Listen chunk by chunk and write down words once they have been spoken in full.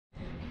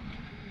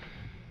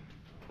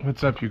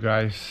What's up, you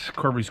guys?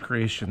 Corby's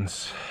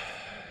Creations.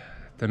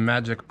 The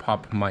Magic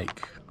Pop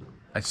Mic.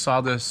 I saw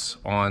this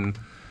on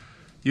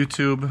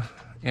YouTube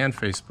and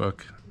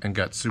Facebook and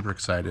got super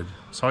excited.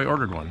 So I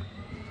ordered one.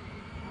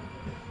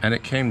 And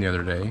it came the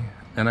other day.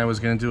 And I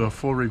was going to do a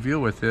full review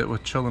with it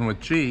with Chillin'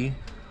 with G.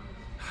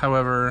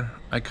 However,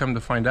 I come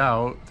to find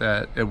out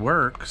that it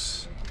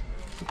works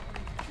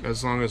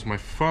as long as my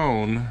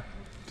phone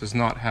does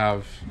not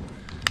have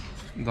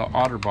the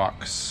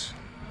OtterBox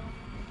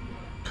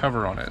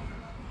cover on it.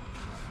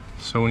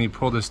 So when you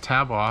pull this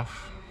tab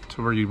off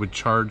to where you would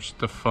charge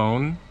the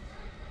phone,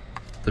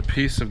 the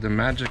piece of the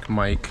Magic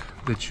Mic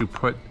that you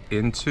put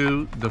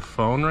into the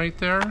phone right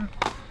there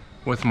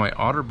with my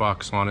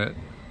OtterBox on it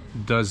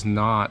does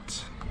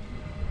not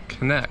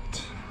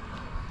connect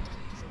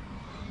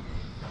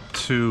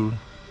to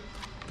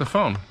the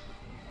phone.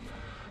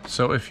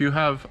 So if you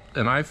have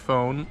an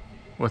iPhone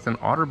with an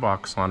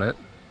OtterBox on it,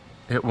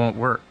 it won't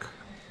work.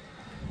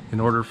 In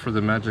order for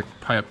the Magic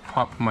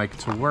Pop Mic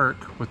to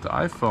work with the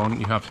iPhone,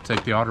 you have to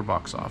take the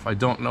OtterBox off. I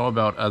don't know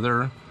about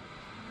other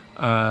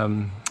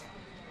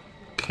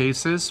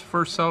cases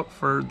for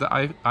the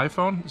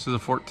iPhone. This is a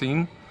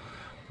 14,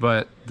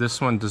 but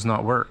this one does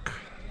not work.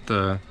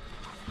 And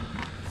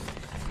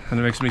it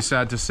makes me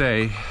sad to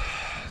say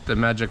the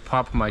Magic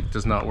Pop Mic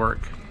does not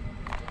work.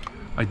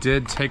 I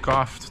did take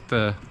off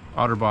the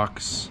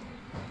OtterBox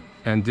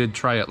and did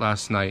try it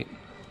last night.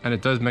 And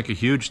it does make a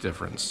huge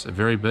difference, a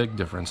very big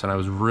difference. And I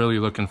was really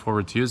looking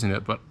forward to using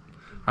it, but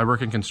I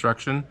work in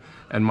construction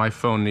and my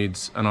phone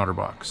needs an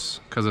OtterBox,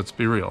 because let's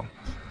be real.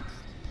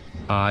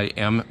 I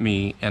am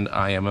me and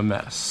I am a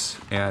mess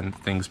and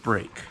things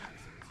break.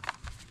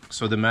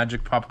 So the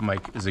Magic Pop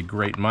Mic is a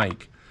great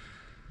mic,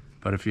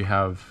 but if you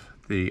have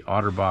the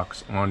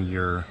OtterBox on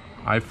your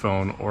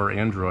iPhone or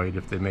Android,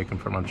 if they make them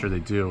from, I'm sure they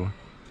do,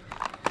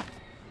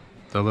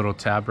 the little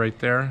tab right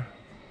there,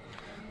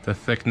 the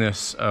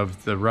thickness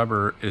of the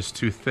rubber is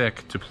too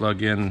thick to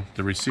plug in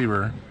the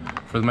receiver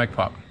for the mic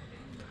pop.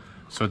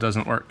 So it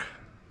doesn't work.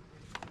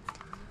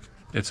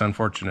 It's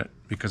unfortunate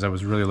because I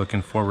was really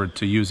looking forward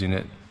to using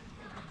it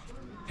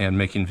and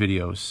making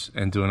videos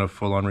and doing a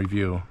full-on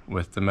review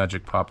with the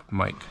Magic Pop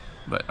Mic.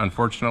 But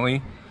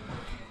unfortunately,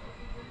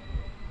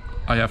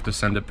 I have to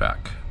send it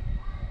back,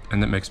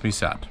 and that makes me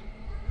sad.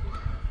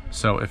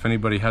 So if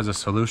anybody has a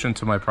solution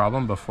to my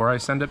problem before I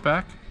send it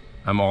back,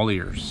 I'm all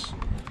ears.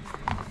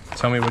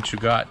 Tell me what you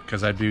got,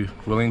 because I'd be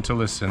willing to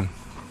listen,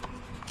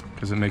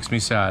 because it makes me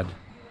sad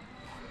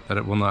that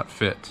it will not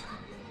fit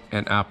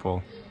an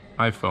Apple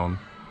iPhone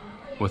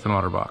with an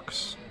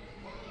OtterBox.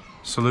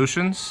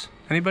 Solutions?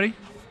 Anybody?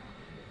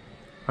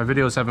 My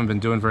videos haven't been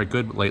doing very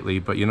good lately,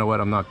 but you know what?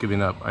 I'm not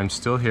giving up. I'm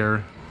still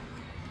here.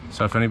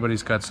 So if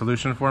anybody's got a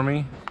solution for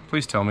me,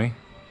 please tell me.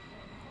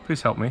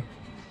 Please help me.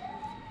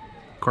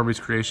 Corby's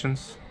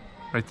Creations,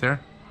 right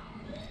there.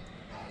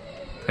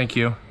 Thank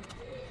you.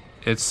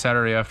 It's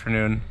Saturday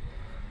afternoon.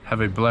 Have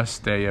a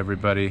blessed day,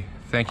 everybody.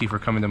 Thank you for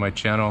coming to my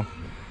channel.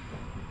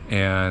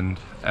 And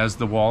as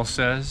the wall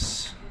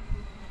says,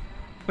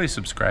 please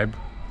subscribe.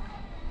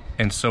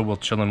 And so will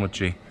Chillin' with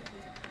G.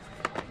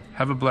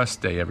 Have a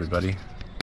blessed day, everybody.